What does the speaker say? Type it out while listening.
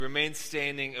Remain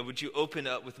standing, and would you open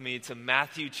up with me to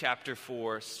Matthew chapter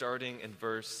 4, starting in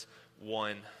verse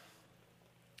 1.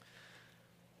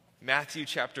 Matthew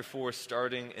chapter 4,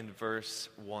 starting in verse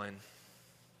 1.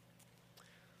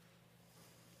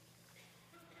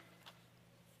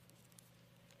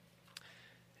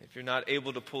 If you're not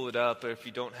able to pull it up, or if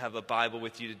you don't have a Bible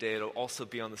with you today, it'll also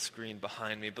be on the screen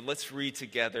behind me. But let's read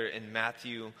together in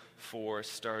Matthew 4,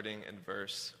 starting in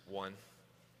verse 1.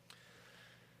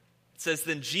 It says,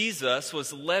 "Then Jesus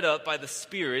was led up by the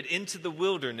Spirit into the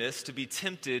wilderness to be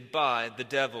tempted by the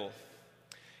devil.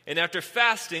 And after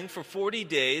fasting for 40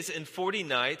 days and 40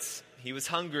 nights, he was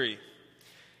hungry.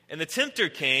 And the tempter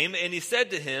came, and he said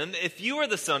to him, 'If you are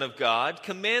the Son of God,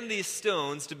 command these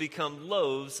stones to become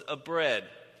loaves of bread.'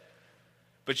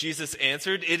 But Jesus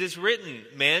answered, 'It is written,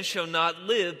 man shall not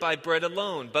live by bread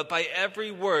alone, but by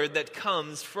every word that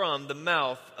comes from the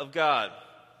mouth of God.'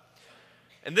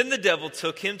 And then the devil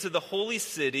took him to the holy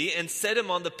city and set him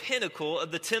on the pinnacle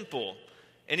of the temple.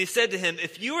 And he said to him,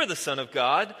 'If you are the Son of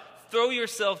God, throw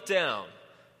yourself down.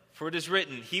 For it is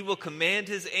written, he will command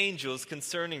his angels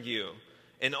concerning you,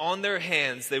 and on their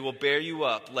hands they will bear you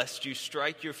up, lest you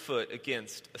strike your foot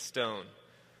against a stone.'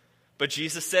 But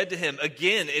Jesus said to him,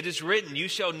 'Again, it is written, you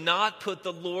shall not put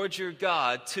the Lord your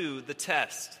God to the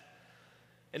test.'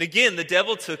 And again, the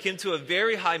devil took him to a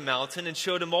very high mountain and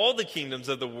showed him all the kingdoms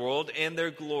of the world and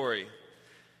their glory.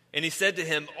 And he said to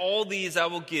him, 'All these I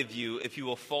will give you if you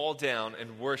will fall down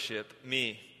and worship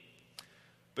me.'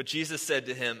 But Jesus said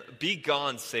to him, 'Be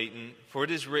gone, Satan, for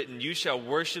it is written, you shall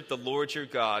worship the Lord your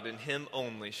God, and him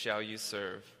only shall you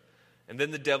serve.' And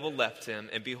then the devil left him,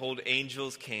 and behold,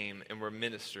 angels came and were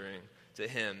ministering to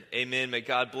him." Amen. May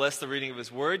God bless the reading of his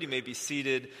word. You may be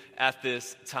seated at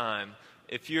this time.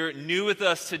 If you're new with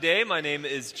us today, my name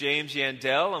is James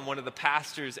Yandel. I'm one of the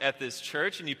pastors at this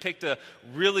church, and you picked a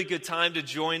really good time to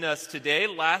join us today.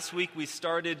 Last week, we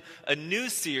started a new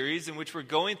series in which we're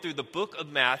going through the book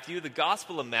of Matthew, the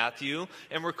Gospel of Matthew,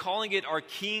 and we're calling it Our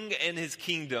King and His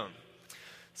Kingdom.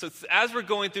 So as we're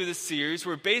going through this series,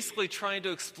 we're basically trying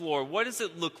to explore what does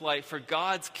it look like for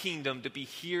God's kingdom to be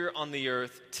here on the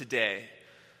earth today.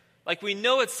 Like we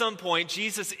know at some point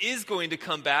Jesus is going to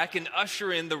come back and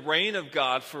usher in the reign of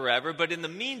God forever, but in the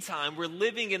meantime, we're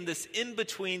living in this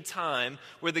in-between time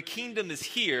where the kingdom is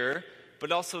here,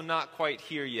 but also not quite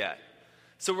here yet.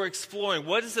 So we're exploring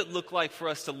what does it look like for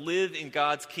us to live in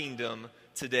God's kingdom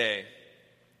today.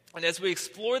 And as we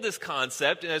explore this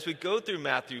concept and as we go through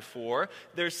Matthew 4,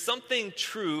 there's something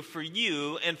true for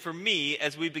you and for me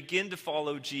as we begin to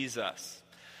follow Jesus.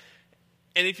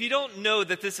 And if you don't know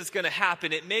that this is going to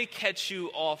happen, it may catch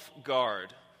you off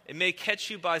guard. It may catch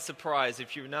you by surprise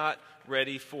if you're not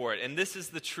ready for it. And this is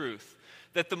the truth,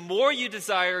 that the more you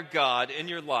desire God in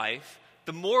your life,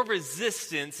 the more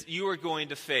resistance you are going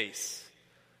to face.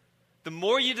 The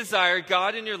more you desire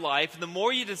God in your life, the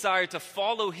more you desire to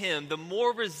follow Him, the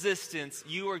more resistance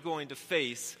you are going to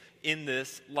face in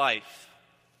this life.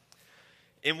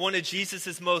 In one of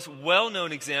Jesus' most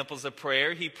well-known examples of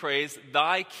prayer, he prays,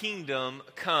 "Thy kingdom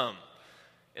come."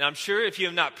 And I'm sure if you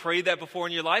have not prayed that before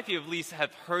in your life, you at least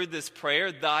have heard this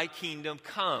prayer, "Thy kingdom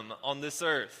come on this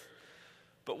earth."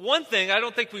 But one thing I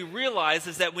don't think we realize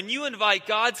is that when you invite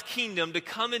God's kingdom to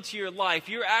come into your life,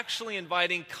 you're actually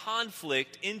inviting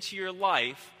conflict into your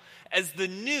life as the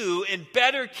new and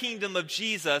better kingdom of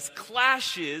Jesus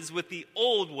clashes with the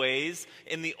old ways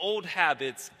and the old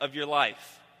habits of your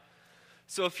life.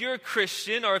 So if you're a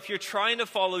Christian or if you're trying to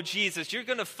follow Jesus, you're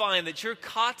going to find that you're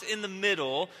caught in the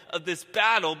middle of this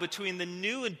battle between the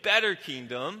new and better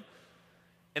kingdom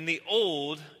and the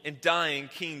old and dying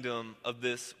kingdom of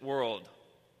this world.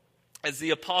 As the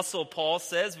Apostle Paul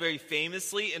says very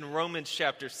famously in Romans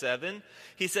chapter 7,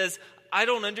 he says, "I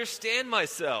don't understand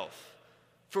myself.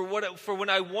 For when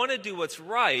I want to do what's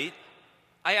right,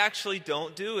 I actually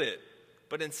don't do it.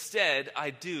 But instead,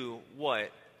 I do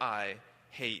what I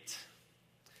hate."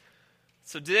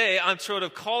 So today, I'm sort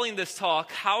of calling this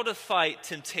talk, How to Fight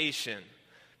Temptation.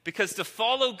 Because to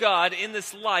follow God in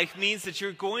this life means that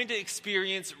you're going to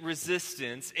experience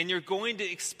resistance and you're going to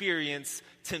experience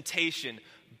temptation.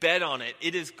 Bet on it.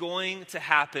 It is going to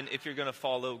happen if you're going to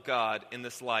follow God in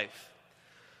this life.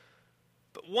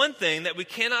 But one thing that we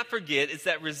cannot forget is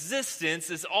that resistance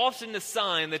is often a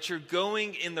sign that you're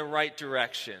going in the right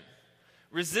direction.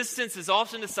 Resistance is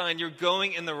often a sign you're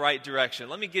going in the right direction.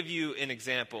 Let me give you an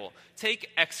example. Take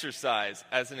exercise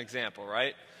as an example,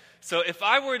 right? So if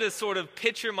I were to sort of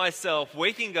picture myself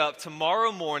waking up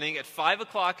tomorrow morning at 5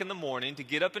 o'clock in the morning to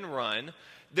get up and run,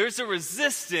 there's a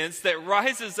resistance that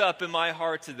rises up in my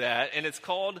heart to that, and it's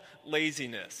called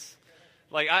laziness.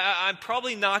 Like, I'm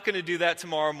probably not going to do that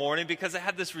tomorrow morning because I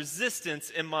have this resistance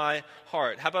in my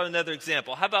heart. How about another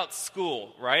example? How about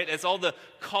school, right? As all the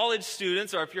college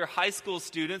students, or if you're high school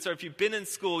students, or if you've been in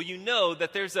school, you know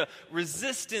that there's a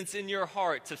resistance in your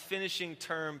heart to finishing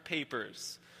term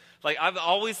papers. Like, I'm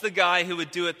always the guy who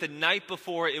would do it the night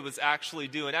before it was actually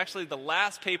due. And actually, the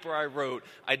last paper I wrote,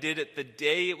 I did it the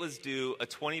day it was due, a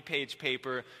 20-page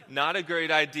paper. Not a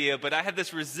great idea, but I had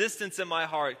this resistance in my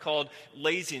heart called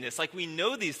laziness. Like, we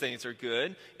know these things are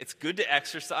good. It's good to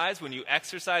exercise. When you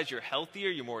exercise, you're healthier,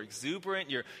 you're more exuberant,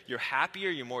 you're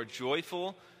happier, you're more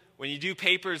joyful. When you do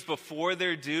papers before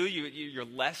they're due, you're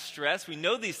less stressed. We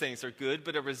know these things are good,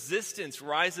 but a resistance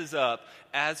rises up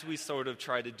as we sort of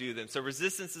try to do them. So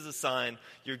resistance is a sign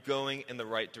you're going in the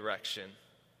right direction.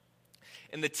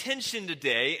 And the tension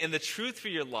today and the truth for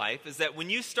your life is that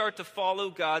when you start to follow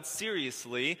God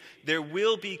seriously, there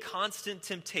will be constant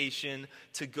temptation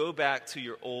to go back to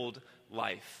your old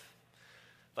life.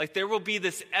 Like, there will be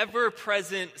this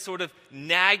ever-present sort of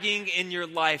nagging in your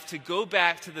life to go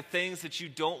back to the things that you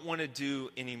don't want to do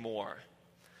anymore.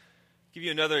 I'll give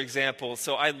you another example.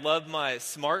 So I love my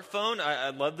smartphone.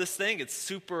 I love this thing. It's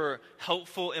super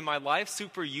helpful in my life,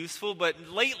 super useful. But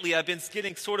lately I've been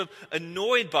getting sort of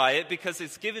annoyed by it because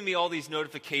it's giving me all these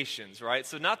notifications, right?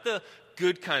 So not the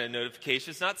good kind of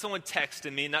notifications, not someone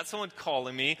texting me, not someone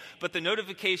calling me, but the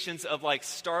notifications of like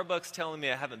Starbucks telling me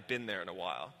I haven't been there in a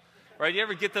while. Right? You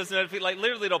ever get those notifications? Like,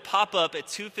 literally, it'll pop up at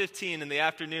 2:15 in the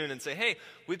afternoon and say, hey,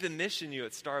 we've been missing you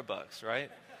at Starbucks,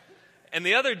 right? And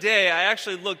the other day, I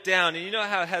actually looked down, and you know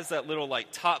how it has that little,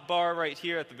 like, top bar right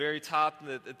here at the very top,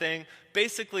 the thing?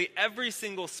 Basically, every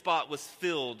single spot was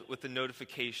filled with the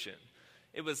notification.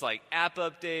 It was like app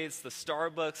updates, the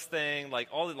Starbucks thing, like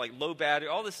all the like low battery,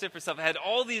 all this different stuff. I had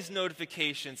all these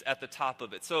notifications at the top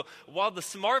of it. So while the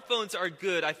smartphones are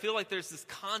good, I feel like there's this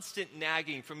constant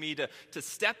nagging for me to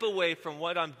step away from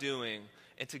what I'm doing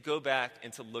and to go back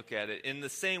and to look at it. In the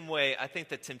same way, I think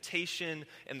that temptation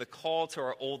and the call to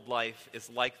our old life is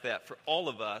like that for all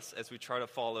of us as we try to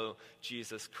follow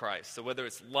Jesus Christ. So whether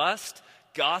it's lust,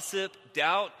 gossip,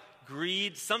 doubt,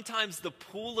 greed, sometimes the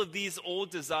pull of these old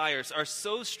desires are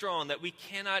so strong that we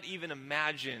cannot even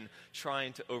imagine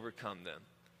trying to overcome them.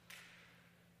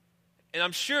 And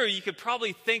I'm sure you could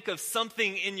probably think of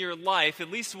something in your life,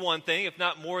 at least one thing, if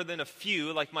not more than a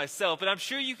few, like myself, but I'm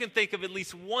sure you can think of at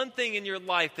least one thing in your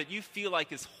life that you feel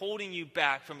like is holding you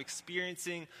back from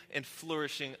experiencing and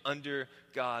flourishing under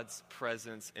God's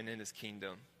presence and in His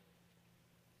kingdom.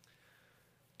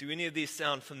 Do any of these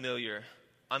sound familiar?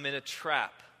 I'm in a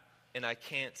trap and I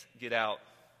can't get out.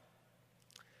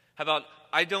 How about,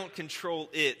 I don't control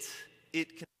it, it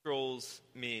controls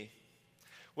me.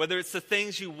 Whether it's the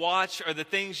things you watch or the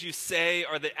things you say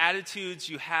or the attitudes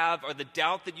you have or the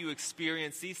doubt that you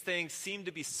experience, these things seem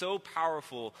to be so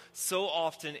powerful so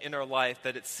often in our life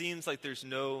that it seems like there's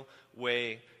no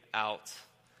way out.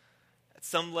 At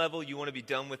some level you want to be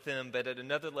done with them, but at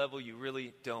another level you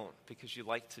really don't because you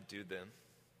like to do them.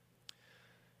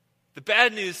 The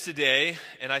bad news today,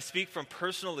 and I speak from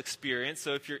personal experience,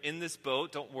 so if you're in this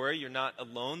boat, don't worry, you're not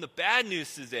alone. The bad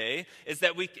news today is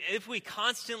that if we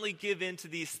constantly give in to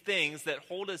these things that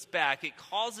hold us back, it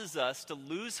causes us to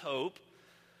lose hope,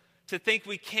 to think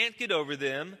we can't get over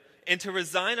them, and to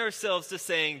resign ourselves to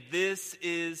saying, this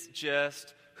is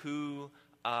just who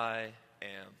I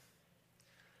am.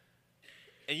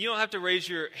 And you don't have to raise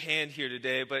your hand here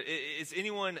today, but is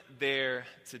anyone there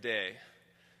today?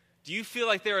 Do you feel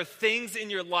like there are things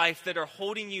in your life that are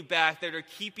holding you back, that are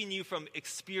keeping you from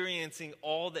experiencing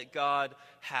all that God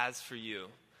has for you?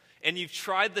 And you've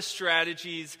tried the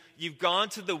strategies, you've gone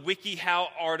to the WikiHow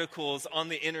articles on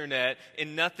the internet,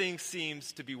 and nothing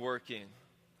seems to be working.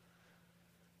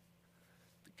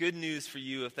 The good news for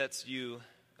you, if that's you,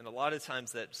 and a lot of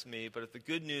times that's me, but if the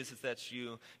good news, if that's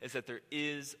you, is that there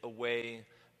is a way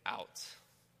out.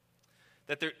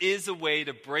 That there is a way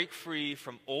to break free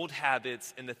from old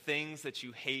habits and the things that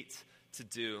you hate to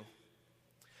do.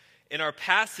 In our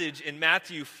passage in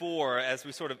Matthew 4, as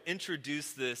we sort of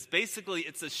introduce this, basically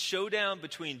it's a showdown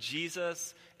between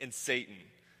Jesus and Satan.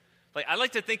 Like, I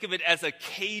like to think of it as a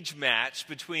cage match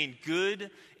between good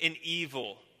and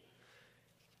evil.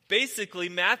 Basically,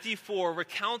 Matthew 4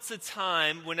 recounts a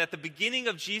time when at the beginning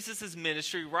of Jesus'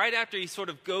 ministry, right after he sort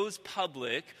of goes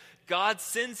public, God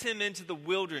sends him into the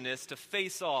wilderness to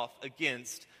face off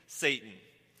against Satan.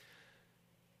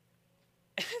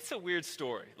 It's a weird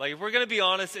story. Like, if we're going to be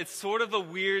honest, it's sort of a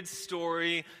weird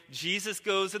story. Jesus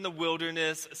goes in the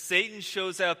wilderness, Satan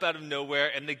shows up out of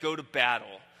nowhere, and they go to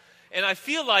battle. And I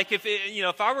feel like if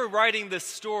I were writing this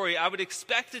story, I would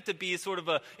expect it to be sort of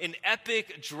an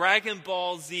epic Dragon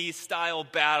Ball Z style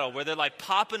battle where they're like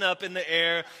popping up in the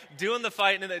air, doing the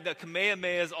fight, and the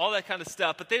Kamehamehas, all that kind of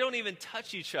stuff, but they don't even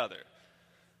touch each other.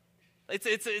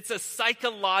 It's a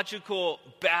psychological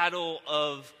battle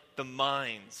of the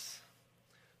minds.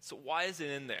 So why is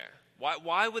it in there?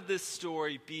 Why would this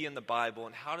story be in the Bible,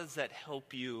 and how does that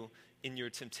help you in your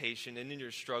temptation and in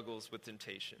your struggles with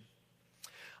temptation?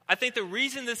 I think the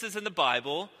reason this is in the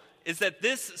Bible is that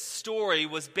this story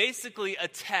was basically a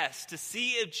test to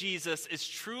see if Jesus is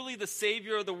truly the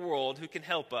Savior of the world who can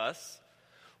help us,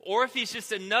 or if he's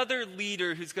just another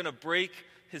leader who's going to break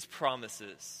his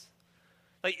promises.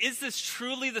 Like, is this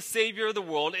truly the Savior of the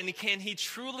world, and can he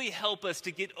truly help us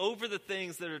to get over the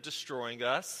things that are destroying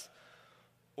us,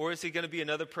 or is he going to be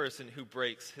another person who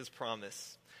breaks his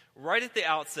promise? Right at the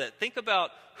outset, think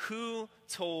about who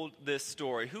told this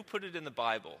story, who put it in the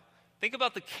Bible. Think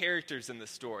about the characters in this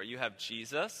story. You have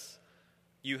Jesus,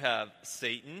 you have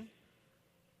Satan,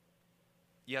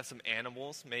 you have some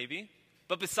animals maybe.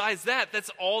 But besides that, that's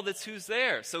who's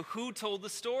there. So who told the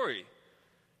story?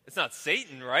 It's not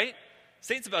Satan, right?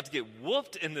 Satan's about to get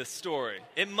whooped in this story.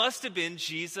 It must have been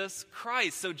Jesus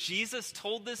Christ. So Jesus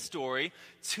told this story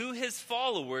to his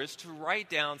followers to write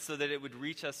down so that it would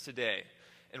reach us today.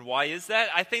 And why is that?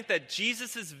 I think that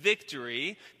Jesus'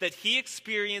 victory that he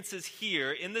experiences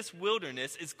here in this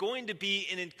wilderness is going to be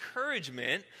an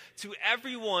encouragement to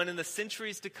everyone in the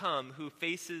centuries to come who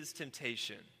faces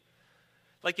temptation.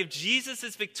 Like, if Jesus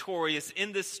is victorious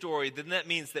in this story, then that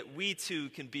means that we too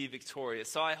can be victorious.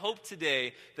 So I hope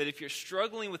today that if you're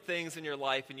struggling with things in your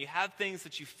life and you have things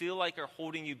that you feel like are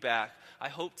holding you back, I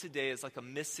hope today is like a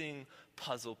missing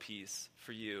puzzle piece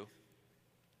for you.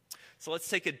 So let's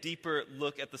take a deeper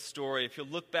look at the story. If you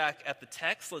look back at the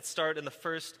text, let's start in the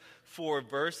first 4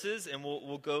 verses, and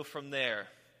we'll go from there.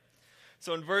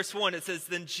 So in verse 1, it says,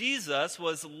 "Then Jesus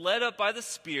was led up by the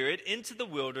Spirit into the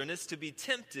wilderness to be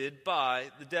tempted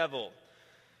by the devil.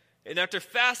 And after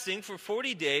fasting for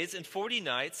 40 days and 40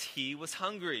 nights, he was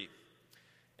hungry.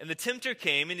 And the tempter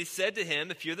came, and he said to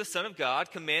him, 'If you're the Son of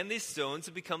God, command these stones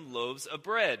to become loaves of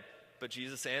bread.' But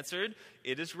Jesus answered,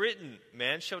 'It is written,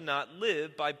 man shall not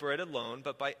live by bread alone,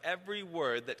 but by every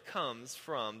word that comes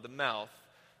from the mouth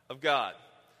of God.'"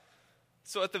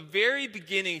 So at the very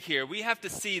beginning here, we have to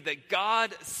see that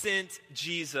God sent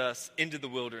Jesus into the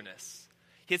wilderness.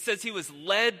 It says he was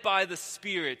led by the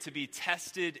Spirit to be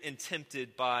tested and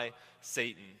tempted by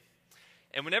Satan.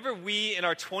 And whenever we in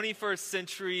our 21st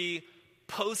century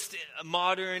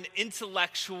postmodern,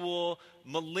 intellectual,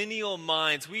 millennial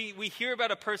minds, we hear about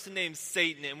a person named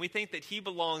Satan, and we think that he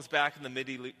belongs back in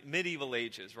the medieval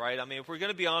ages, right? I mean, if we're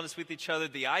going to be honest with each other,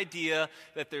 the idea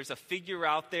that there's a figure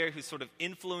out there who's sort of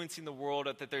influencing the world,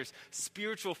 or that there's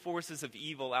spiritual forces of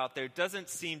evil out there, doesn't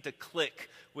seem to click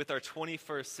with our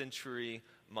 21st century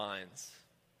minds.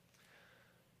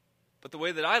 But the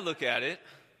way that I look at it,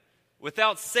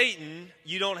 without Satan,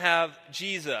 you don't have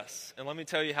Jesus. And let me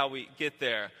tell you how we get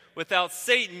there. Without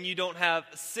Satan, you don't have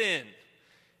sin.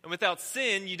 And without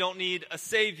sin, you don't need a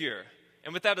Savior.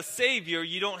 And without a Savior,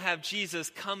 you don't have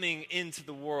Jesus coming into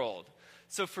the world.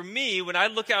 So for me, when I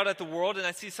look out at the world and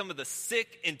I see some of the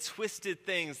sick and twisted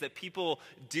things that people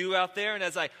do out there, and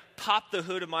as I pop the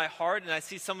hood of my heart and I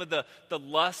see some of the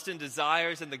lust and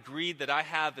desires and the greed that I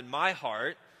have in my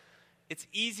heart, it's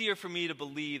easier for me to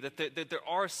believe that there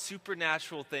are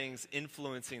supernatural things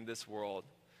influencing this world.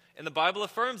 And the Bible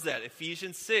affirms that.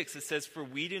 Ephesians 6, it says, "For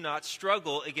we do not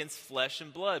struggle against flesh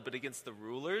and blood, but against the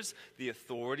rulers, the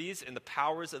authorities, and the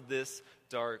powers of this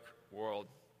dark world."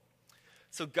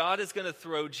 So God is going to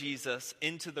throw Jesus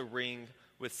into the ring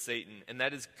with Satan. And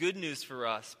that is good news for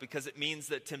us, because it means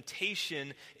that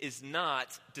temptation is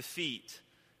not defeat.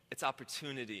 It's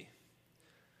opportunity.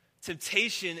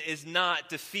 Temptation is not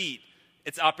defeat.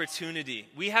 It's opportunity.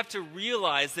 We have to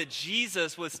realize that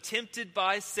Jesus was tempted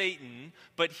by Satan,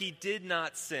 but he did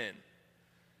not sin.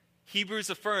 Hebrews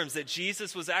affirms that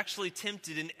Jesus was actually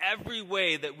tempted in every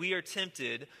way that we are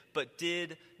tempted, but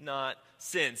did not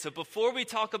sin. So before we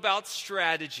talk about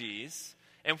strategies,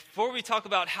 and before we talk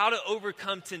about how to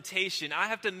overcome temptation, I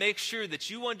have to make sure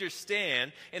that you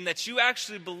understand and that you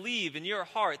actually believe in your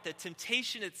heart that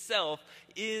temptation itself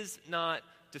is not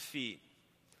defeat.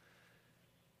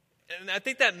 And I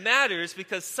think that matters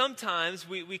because sometimes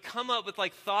we come up with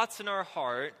like thoughts in our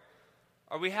heart,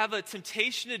 or we have a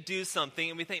temptation to do something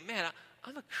and we think, man,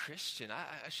 I'm a Christian.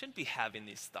 I shouldn't be having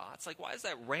these thoughts. Like, why is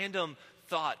that random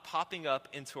thought popping up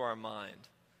into our mind?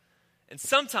 And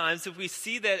sometimes if we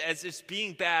see that as just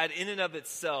being bad in and of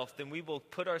itself, then we will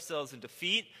put ourselves in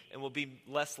defeat and we'll be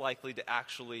less likely to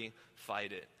actually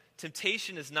fight it.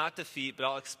 temptation is not defeat, but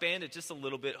I'll expand it just a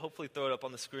little bit, hopefully throw it up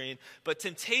on the screen. But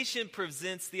temptation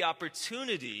presents the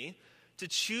opportunity to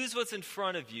choose what's in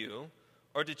front of you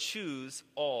or to choose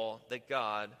all that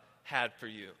God had for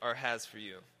you or has for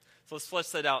you. So let's flesh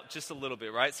that out just a little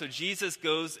bit, right? So Jesus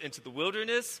goes into the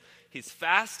wilderness. He's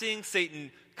fasting.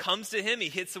 Satan comes to him. He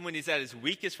hits him when he's at his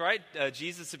weakest, right?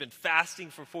 Jesus had been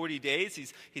fasting for 40 days.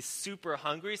 He's super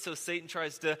hungry, so Satan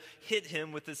tries to hit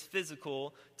him with his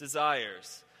physical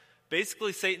desires.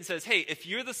 Basically, Satan says, hey, if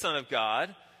you're the Son of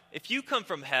God, if you come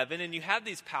from heaven and you have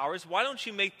these powers, why don't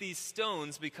you make these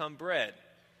stones become bread?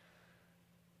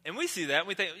 And we see that, and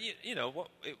we think, well,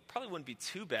 it probably wouldn't be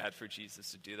too bad for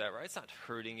Jesus to do that, right? It's not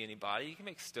hurting anybody. You can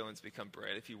make stones become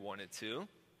bread if you wanted to.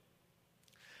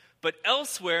 But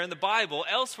elsewhere in the Bible,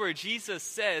 Jesus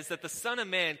says that the Son of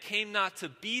Man came not to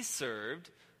be served,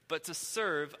 but to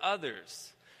serve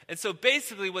others. And so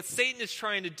basically what Satan is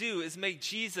trying to do is make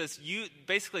Jesus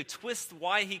basically twist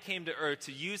why he came to earth,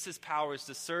 to use his powers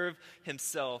to serve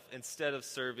himself instead of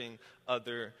serving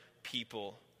other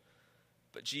people.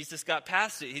 But Jesus got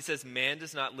past it. He says, man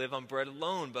does not live on bread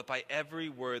alone, but by every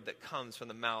word that comes from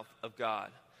the mouth of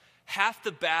God. Half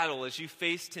the battle as you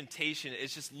face temptation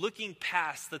is just looking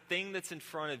past the thing that's in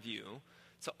front of you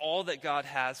to all that God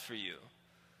has for you.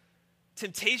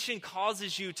 Temptation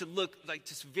causes you to look like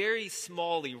just very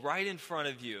smallly right in front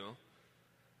of you.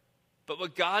 But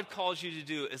what God calls you to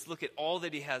do is look at all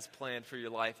that he has planned for your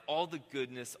life, all the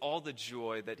goodness, all the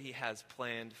joy that he has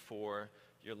planned for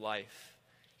your life.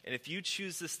 And if you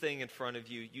choose this thing in front of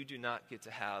you, you do not get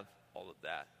to have all of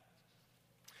that.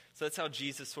 So that's how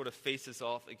Jesus sort of faces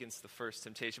off against the first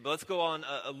temptation. But let's go on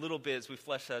a little bit as we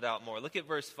flesh that out more. Look at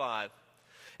verse 5.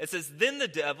 It says, then the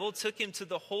devil took him to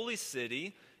the holy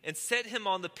city and set him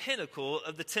on the pinnacle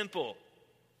of the temple.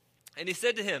 And he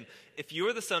said to him, if you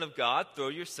are the Son of God, throw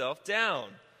yourself down.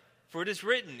 For it is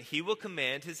written, he will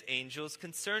command his angels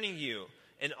concerning you,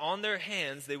 and on their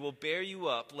hands they will bear you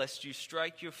up, lest you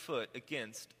strike your foot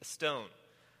against a stone.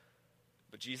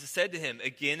 But Jesus said to him,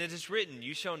 again it is written,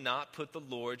 you shall not put the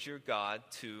Lord your God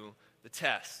to the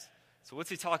test. So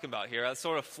what's he talking about here? I'll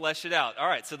sort of flesh it out. All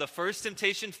right, so the first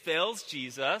temptation fails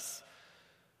Jesus.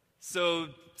 So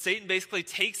Satan basically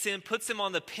takes him, puts him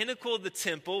on the pinnacle of the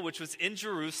temple, which was in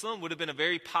Jerusalem, would have been a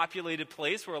very populated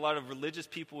place where a lot of religious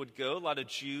people would go, a lot of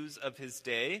Jews of his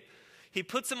day. He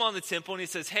puts him on the temple and he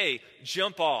says, hey,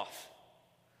 jump off.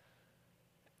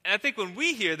 And I think when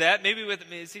we hear that, maybe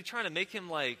is he trying to make him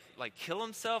like kill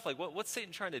himself? Like what's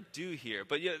Satan trying to do here?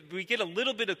 But we get a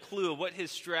little bit of clue of what his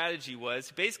strategy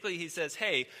was. Basically, he says,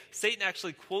 hey, Satan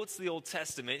actually quotes the Old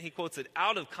Testament. He quotes it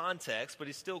out of context, but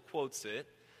he still quotes it.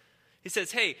 He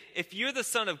says, hey, if you're the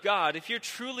Son of God, if you're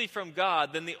truly from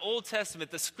God, then the Old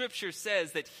Testament, the Scripture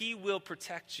says that he will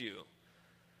protect you.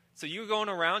 So you're going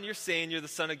around, you're saying you're the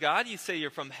Son of God, you say you're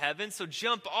from heaven, so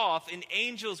jump off and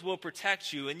angels will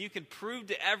protect you, and you can prove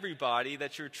to everybody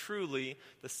that you're truly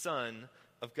the Son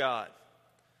of God.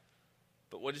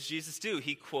 But what does Jesus do?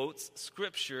 He quotes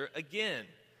Scripture again.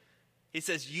 He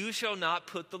says, you shall not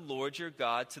put the Lord your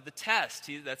God to the test.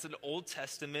 That's an Old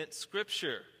Testament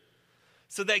Scripture.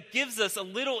 So that gives us a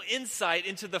little insight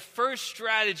into the first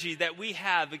strategy that we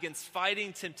have against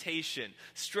fighting temptation.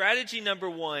 Strategy number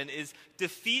 1 is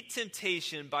defeat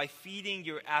temptation by feeding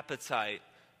your appetite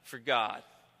for God.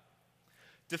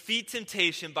 Defeat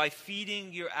temptation by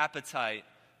feeding your appetite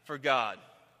for God.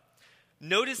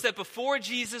 Notice that before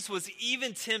Jesus was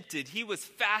even tempted, he was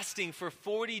fasting for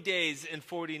 40 days and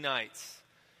 40 nights.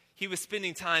 He was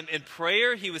spending time in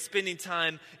prayer. He was spending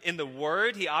time in the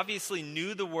Word. He obviously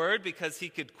knew the Word because he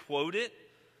could quote it.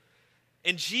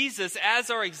 And Jesus, as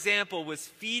our example, was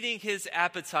feeding his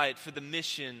appetite for the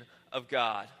mission of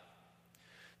God.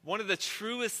 One of the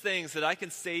truest things that I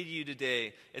can say to you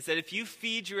today is that if you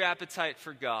feed your appetite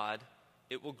for God,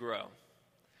 it will grow.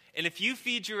 And if you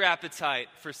feed your appetite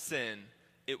for sin,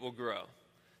 it will grow.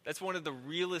 That's one of the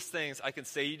realest things I can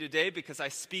say to you today because I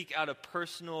speak out of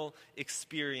personal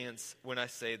experience when I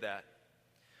say that.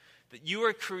 That you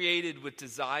are created with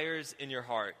desires in your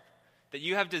heart. That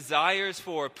you have desires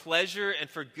for pleasure and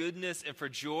for goodness and for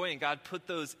joy, and God put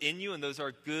those in you, and those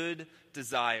are good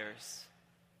desires.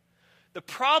 The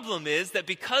problem is that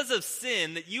because of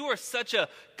sin, that you are such a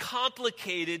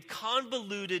complicated,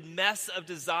 convoluted mess of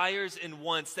desires and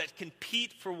wants that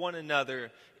compete for one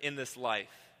another in this life.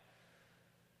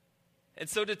 And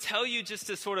so to tell you just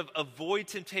to sort of avoid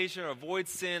temptation or avoid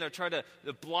sin or try to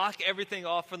block everything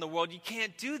off from the world, you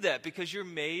can't do that because you're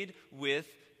made with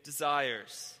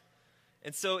desires.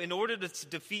 And so in order to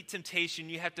defeat temptation,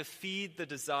 you have to feed the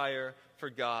desire for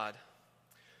God.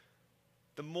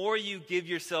 the more you give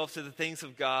yourself to the things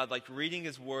of God, like reading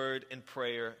his word and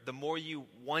prayer, the more you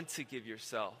want to give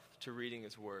yourself to reading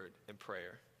his word and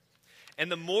prayer.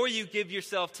 And the more you give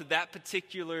yourself to that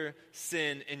particular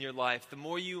sin in your life, the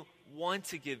more you want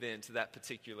to give in to that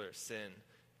particular sin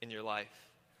in your life.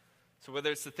 So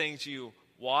whether it's the things you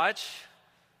watch,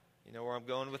 you know where I'm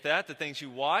going with that, the things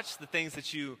you watch, the things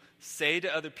that you say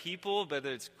to other people,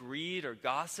 whether it's greed or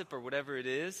gossip or whatever it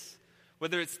is,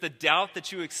 whether it's the doubt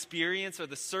that you experience or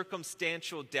the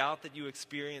circumstantial doubt that you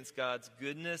experience God's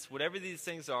goodness, whatever these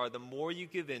things are, the more you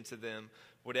give into them,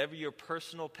 whatever your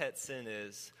personal pet sin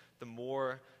is, the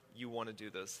more you want to do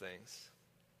those things.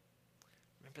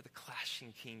 Remember the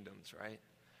clashing kingdoms, right?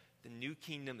 The new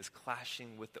kingdom is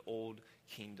clashing with the old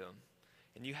kingdom.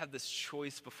 And you have this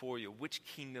choice before you. Which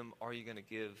kingdom are you going to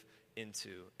give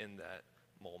into in that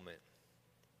moment?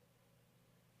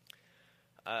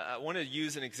 I want to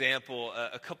use an example,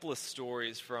 a couple of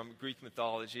stories from Greek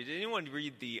mythology. Did anyone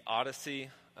read the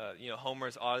Odyssey?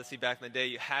 Homer's Odyssey back in the day.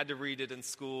 You had to read it in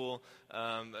school.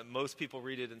 Most people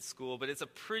read it in school, but it's a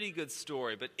pretty good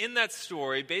story. But in that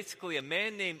story, basically a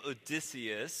man named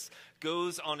Odysseus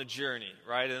goes on a journey,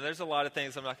 right? And there's a lot of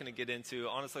things I'm not going to get into.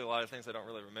 Honestly, a lot of things I don't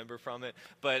really remember from it.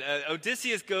 But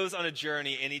Odysseus goes on a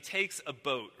journey, and he takes a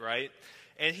boat, right?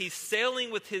 And he's sailing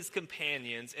with his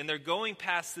companions, and they're going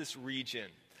past this region.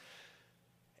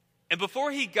 And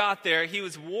before he got there, he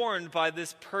was warned by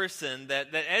this person that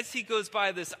as he goes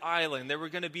by this island, there were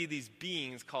going to be these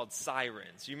beings called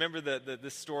sirens. You remember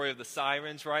the story of the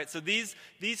sirens, right? So these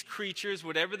creatures,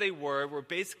 whatever they were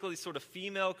basically sort of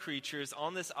female creatures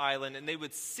on this island, and they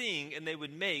would sing and they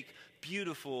would make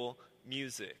beautiful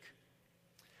music.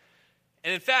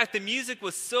 And in fact, the music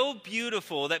was so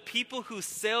beautiful that people who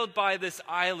sailed by this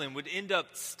island would end up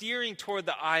steering toward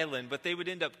the island, but they would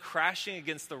end up crashing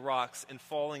against the rocks and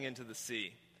falling into the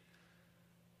sea.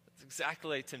 It's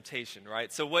exactly like temptation,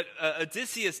 right? So what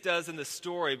Odysseus does in the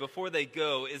story before they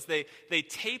go is they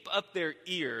tape up their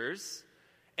ears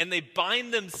and they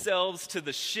bind themselves to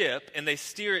the ship and they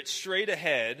steer it straight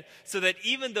ahead so that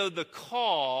even though the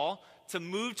call to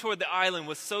move toward the island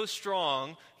was so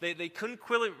strong, they couldn't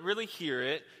really hear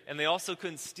it, and they also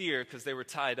couldn't steer because they were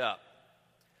tied up.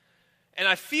 And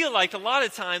I feel like a lot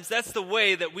of times that's the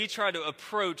way that we try to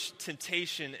approach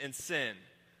temptation and sin.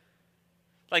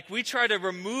 Like we try to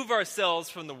remove ourselves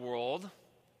from the world,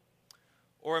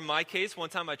 or in my case, one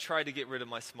time I tried to get rid of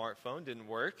my smartphone, didn't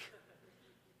work.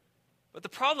 But the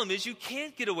problem is you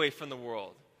can't get away from the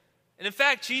world. And in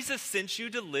fact, Jesus sent you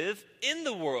to live in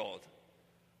the world.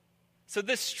 So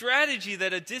this strategy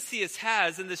that Odysseus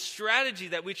has and this strategy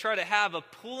that we try to have of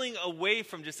pulling away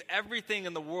from just everything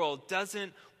in the world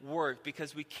doesn't work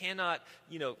because we cannot,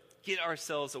 get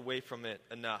ourselves away from it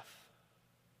enough.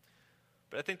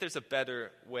 But I think there's a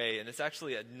better way, and it's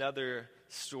actually another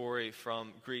story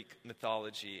from Greek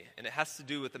mythology, and it has to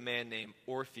do with a man named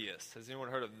Orpheus. Has anyone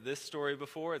heard of this story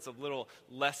before? It's a little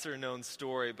lesser known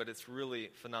story, but it's really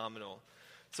phenomenal.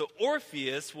 So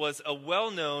Orpheus was a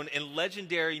well-known and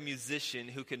legendary musician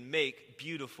who could make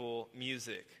beautiful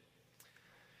music.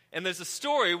 And there's a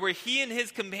story where he and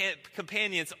his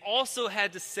companions also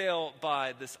had to sail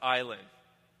by this island.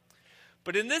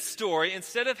 But in this story,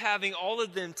 instead of having all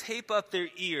of them tape up their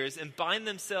ears and bind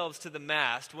themselves to the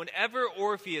mast, whenever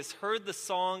Orpheus heard the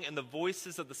song and the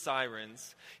voices of the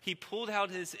sirens, he pulled out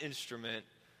his instrument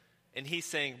and he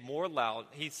sang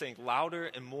louder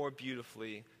and more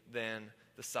beautifully than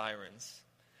the sirens.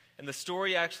 And the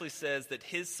story actually says that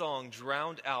his song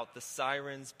drowned out the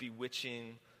sirens'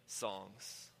 bewitching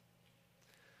songs.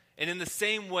 And in the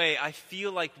same way, I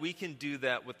feel like we can do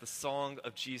that with the song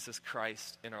of Jesus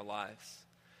Christ in our lives.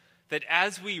 That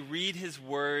as we read his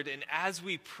word and as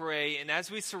we pray and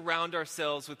as we surround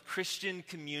ourselves with Christian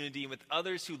community and with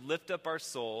others who lift up our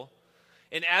soul,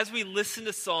 and as we listen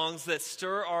to songs that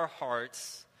stir our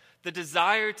hearts, the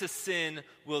desire to sin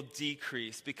will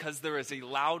decrease because there is a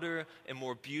louder and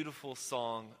more beautiful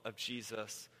song of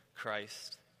Jesus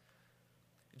Christ.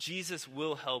 Jesus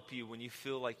will help you when you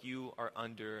feel like you are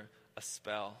under a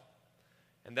spell.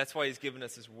 And that's why he's given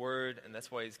us his word, and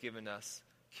that's why he's given us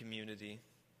community.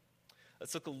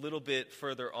 Let's look a little bit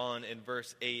further on in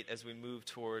verse 8 as we move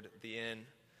toward the end.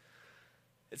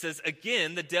 It says,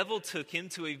 "Again, the devil took him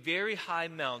to a very high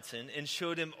mountain and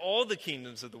showed him all the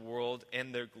kingdoms of the world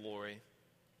and their glory.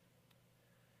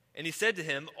 And he said to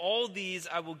him, 'All these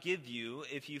I will give you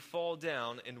if you fall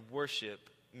down and worship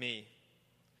me.'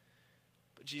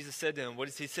 But Jesus said to him," what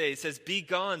does he say? He says, "Be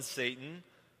gone, Satan,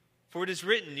 for it is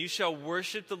written, you shall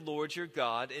worship the Lord your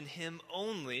God, and him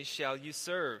only shall you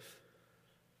serve."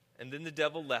 And then the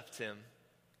devil left him,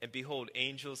 and behold,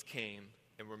 angels came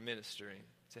and were ministering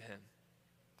to him.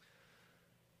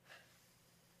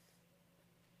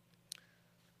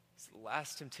 the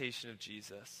last temptation of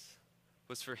Jesus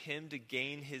was for him to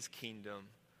gain his kingdom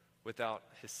without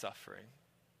his suffering.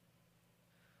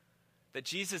 That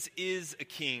Jesus is a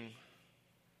king,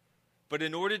 but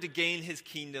in order to gain his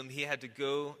kingdom, he had to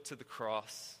go to the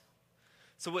cross.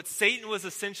 So what Satan was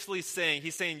essentially saying,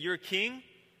 he's saying, you're a king?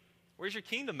 Where's your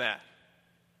kingdom at?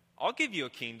 I'll give you a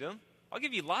kingdom. I'll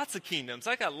give you lots of kingdoms.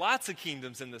 I got lots of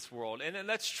kingdoms in this world. And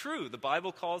that's true. The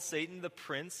Bible calls Satan the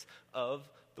prince of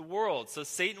the world. So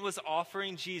Satan was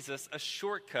offering Jesus a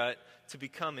shortcut to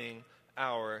becoming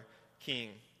our king.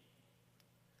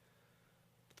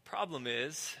 The problem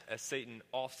is, as Satan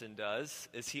often does,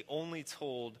 is he only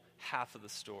told half of the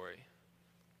story.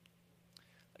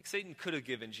 Like Satan could have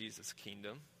given Jesus a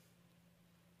kingdom,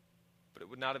 but it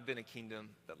would not have been a kingdom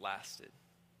that lasted.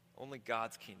 Only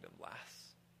God's kingdom lasts.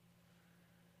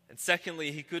 And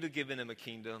secondly, he could have given him a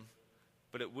kingdom,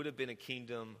 but it would have been a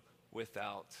kingdom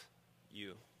without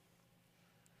you.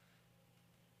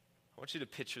 I want you to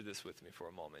picture this with me for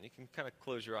a moment. You can kind of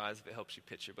close your eyes if it helps you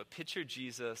picture, but picture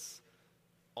Jesus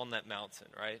on that mountain,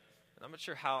 right? And I'm not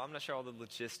sure all the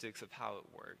logistics of how it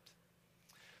worked.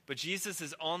 But Jesus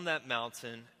is on that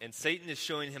mountain, and Satan is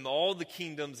showing him all the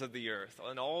kingdoms of the earth,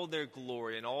 and all their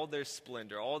glory, and all their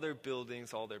splendor, all their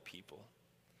buildings, all their people.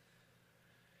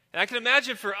 And I can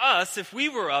imagine for us, if we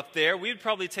were up there, we'd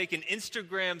probably take an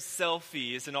Instagram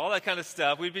selfies and all that kind of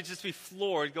stuff. We'd just be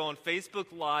floored, going Facebook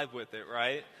Live with it,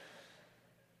 right?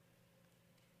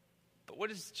 But what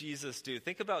does Jesus do?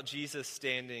 Think about Jesus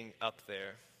standing up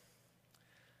there.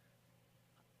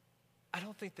 I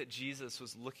don't think that Jesus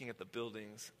was looking at the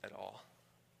buildings at all.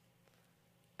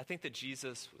 I think that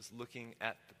Jesus was looking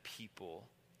at the people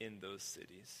in those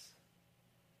cities.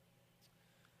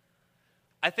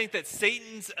 I think that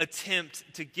Satan's attempt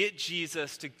to get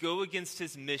Jesus to go against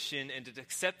his mission and to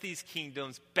accept these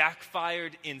kingdoms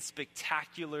backfired in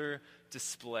spectacular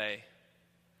display.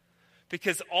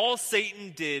 Because all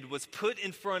Satan did was put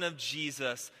in front of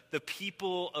Jesus the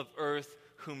people of earth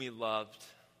whom he loved.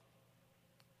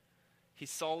 He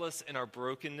saw us in our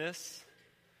brokenness.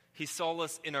 He saw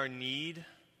us in our need.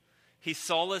 He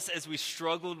saw us as we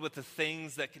struggled with the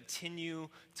things that continue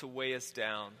to weigh us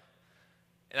down.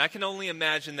 And I can only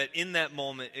imagine that in that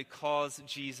moment, it caused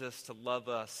Jesus to love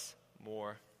us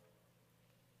more.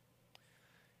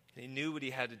 And he knew what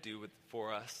he had to do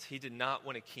for us. He did not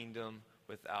want a kingdom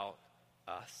without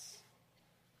us.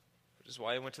 Which is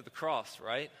why he went to the cross,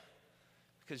 right?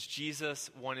 Because Jesus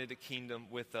wanted a kingdom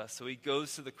with us. So he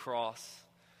goes to the cross.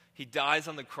 He dies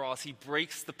on the cross. He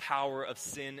breaks the power of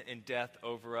sin and death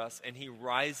over us. And he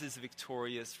rises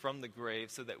victorious from the grave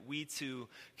so that we too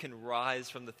can rise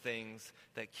from the things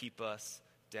that keep us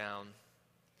down.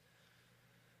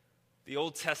 The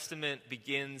Old Testament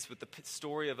begins with the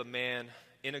story of a man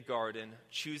in a garden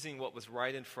choosing what was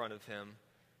right in front of him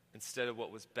instead of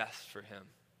what was best for him.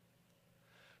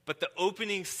 But the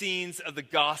opening scenes of the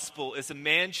gospel is a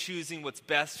man choosing what's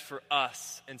best for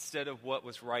us instead of what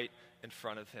was right in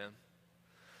front of him.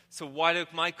 So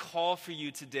my call for you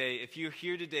today, if you're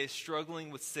here today struggling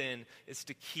with sin, is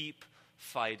to keep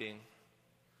fighting.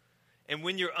 And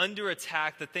when you're under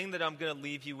attack, the thing that I'm going to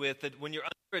leave you with, that when you're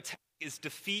under attack, is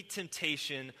defeat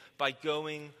temptation by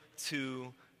going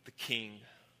to the King.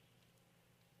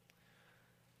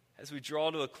 As we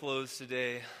draw to a close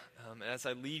today, as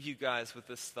I leave you guys with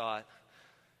this thought,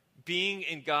 being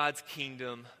in God's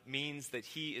kingdom means that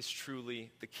he is truly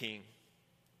the King,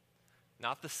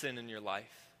 not the sin in your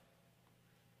life.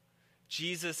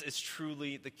 Jesus is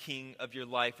truly the King of your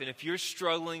life. And if you're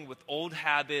struggling with old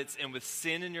habits and with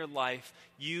sin in your life,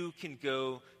 you can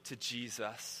go to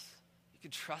Jesus. You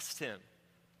can trust him.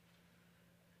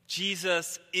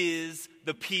 Jesus is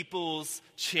the people's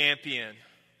champion.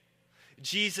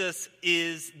 Jesus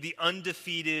is the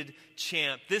undefeated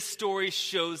champ. This story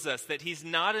shows us that he's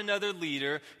not another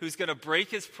leader who's going to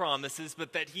break his promises,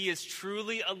 but that he is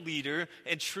truly a leader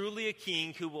and truly a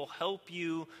king who will help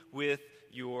you with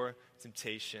your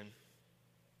temptation.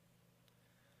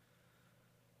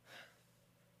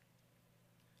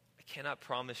 I cannot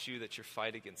promise you that your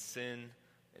fight against sin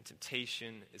and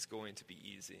temptation is going to be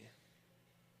easy.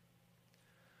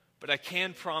 But I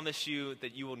can promise you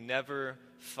that you will never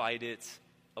fight it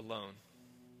alone.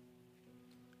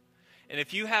 And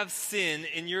if you have sin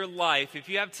in your life, if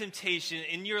you have temptation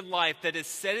in your life that has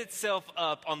set itself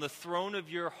up on the throne of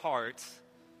your heart,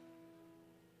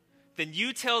 then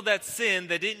you tell that sin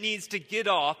that it needs to get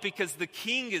off because the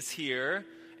King is here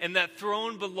and that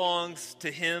throne belongs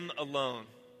to him alone.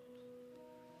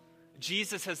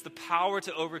 Jesus has the power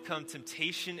to overcome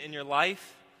temptation in your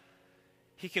life.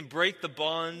 He can break the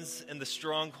bonds and the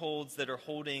strongholds that are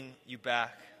holding you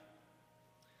back.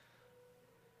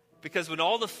 Because when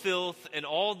all the filth and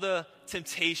all the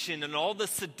temptation and all the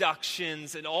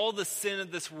seductions and all the sin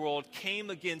of this world came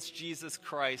against Jesus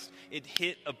Christ, it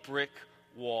hit a brick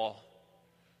wall.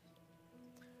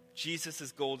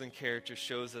 Jesus' golden character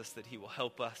shows us that he will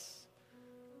help us.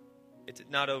 It did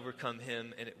not overcome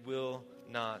him, and it will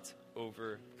not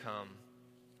overcome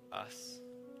us.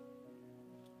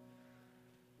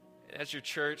 And as your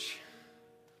church,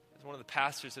 as one of the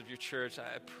pastors of your church,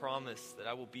 I promise that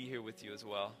I will be here with you as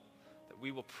well. That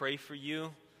we will pray for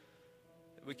you,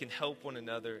 that we can help one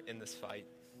another in this fight.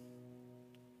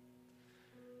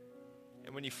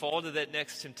 And when you fall to that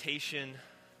next temptation,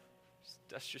 just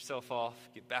dust yourself off,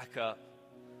 get back up.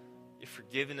 You're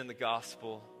forgiven in the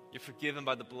gospel. You're forgiven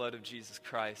by the blood of Jesus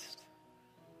Christ.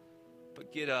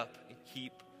 But get up and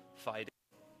keep fighting.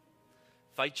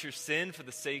 Fight your sin for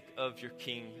the sake of your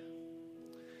King.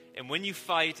 And when you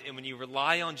fight and when you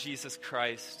rely on Jesus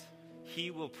Christ,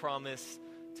 he will promise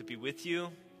to be with you.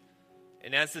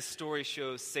 And as this story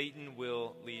shows, Satan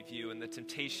will leave you and the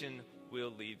temptation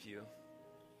will leave you.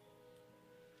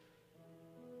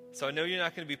 So I know you're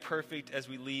not going to be perfect as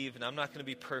we leave, and I'm not going to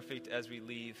be perfect as we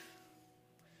leave.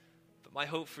 But my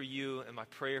hope for you and my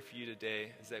prayer for you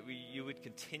today is that you would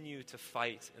continue to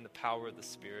fight in the power of the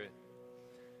Spirit,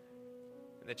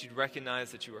 and that you'd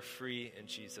recognize that you are free in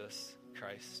Jesus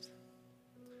Christ.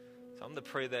 So I'm going to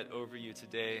pray that over you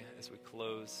today as we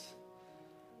close.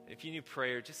 If you need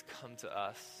prayer, just come to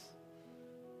us.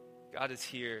 God is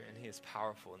here and he is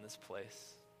powerful in this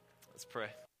place. Let's pray.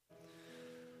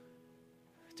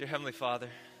 Dear Heavenly Father,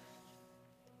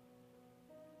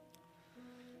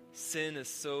 sin is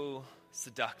so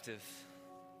seductive.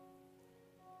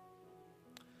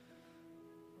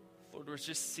 Lord, we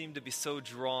just seem to be so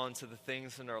drawn to the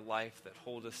things in our life that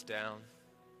hold us down,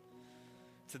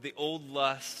 to the old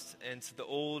lust and to the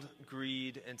old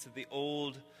greed and to the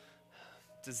old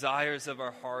desires of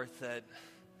our heart that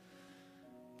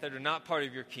are not part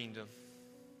of your kingdom.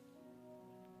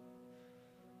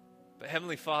 But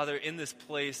Heavenly Father, in this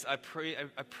place, I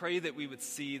pray that we would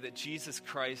see that Jesus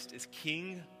Christ is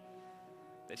King,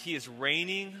 that he is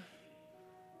reigning,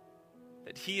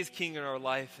 that he is King in our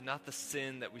life and not the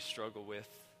sin that we struggle with.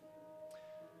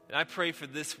 And I pray for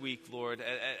this week, Lord,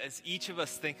 as each of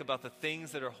us think about the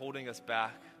things that are holding us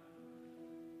back,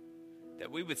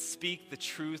 that we would speak the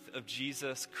truth of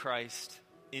Jesus Christ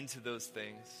into those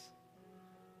things.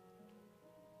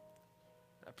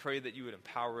 I pray that you would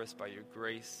empower us by your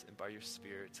grace and by your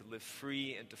Spirit to live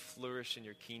free and to flourish in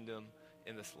your kingdom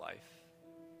in this life.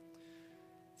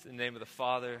 It's in the name of the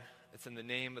Father, it's in the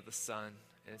name of the Son,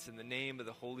 and it's in the name of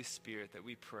the Holy Spirit that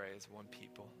we pray as one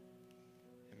people.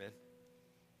 Amen.